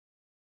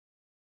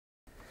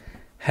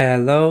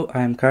Hello,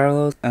 I'm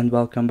Carlos and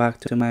welcome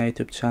back to my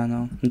YouTube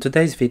channel. In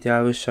today's video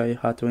I will show you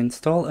how to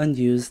install and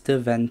use the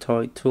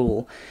Ventoy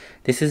tool.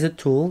 This is a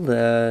tool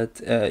that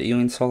you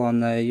install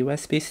on a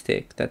USB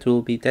stick that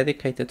will be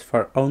dedicated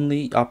for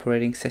only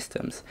operating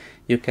systems.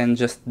 You can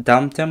just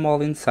dump them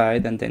all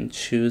inside and then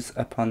choose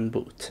upon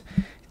boot.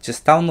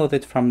 Just download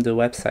it from the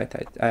website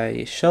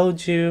I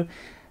showed you,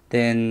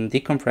 then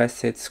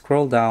decompress it,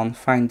 scroll down,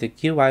 find the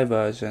UI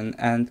version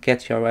and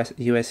get your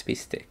USB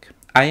stick.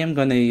 I am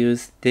going to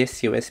use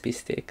this USB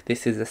stick.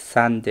 This is a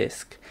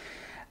SanDisk.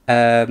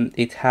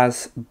 It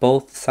has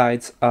both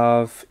sides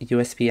of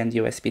USB and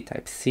USB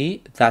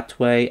Type-C. That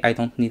way I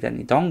don't need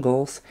any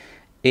dongles.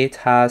 It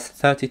has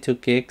 32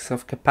 gigs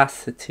of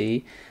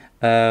capacity,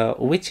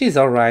 which is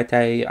alright.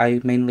 I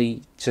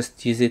mainly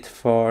just use it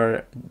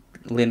for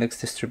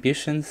Linux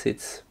distributions.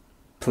 It's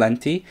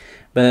plenty,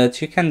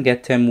 but you can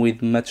get them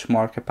with much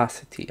more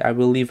capacity. I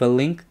will leave a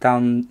link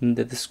down in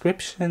the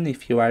description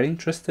if you are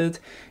interested.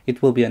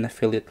 It will be an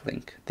affiliate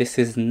link. This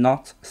is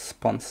not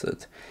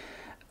sponsored.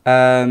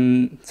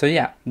 So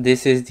yeah,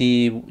 this is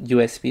the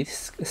USB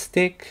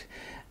stick,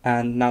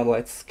 and now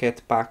let's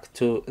get back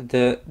to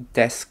the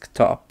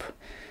desktop.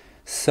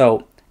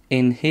 So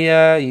in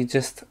here you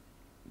just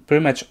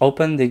pretty much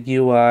open the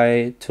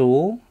UI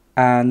tool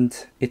and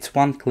it's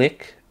one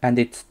click and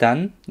it's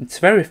done. It's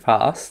very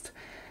fast.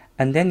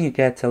 And then you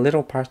get a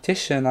little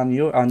partition on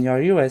your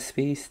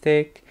USB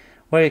stick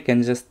where you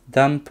can just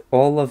dump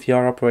all of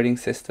your operating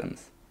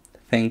systems.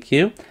 Thank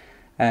you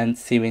and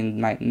see you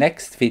in my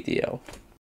next video.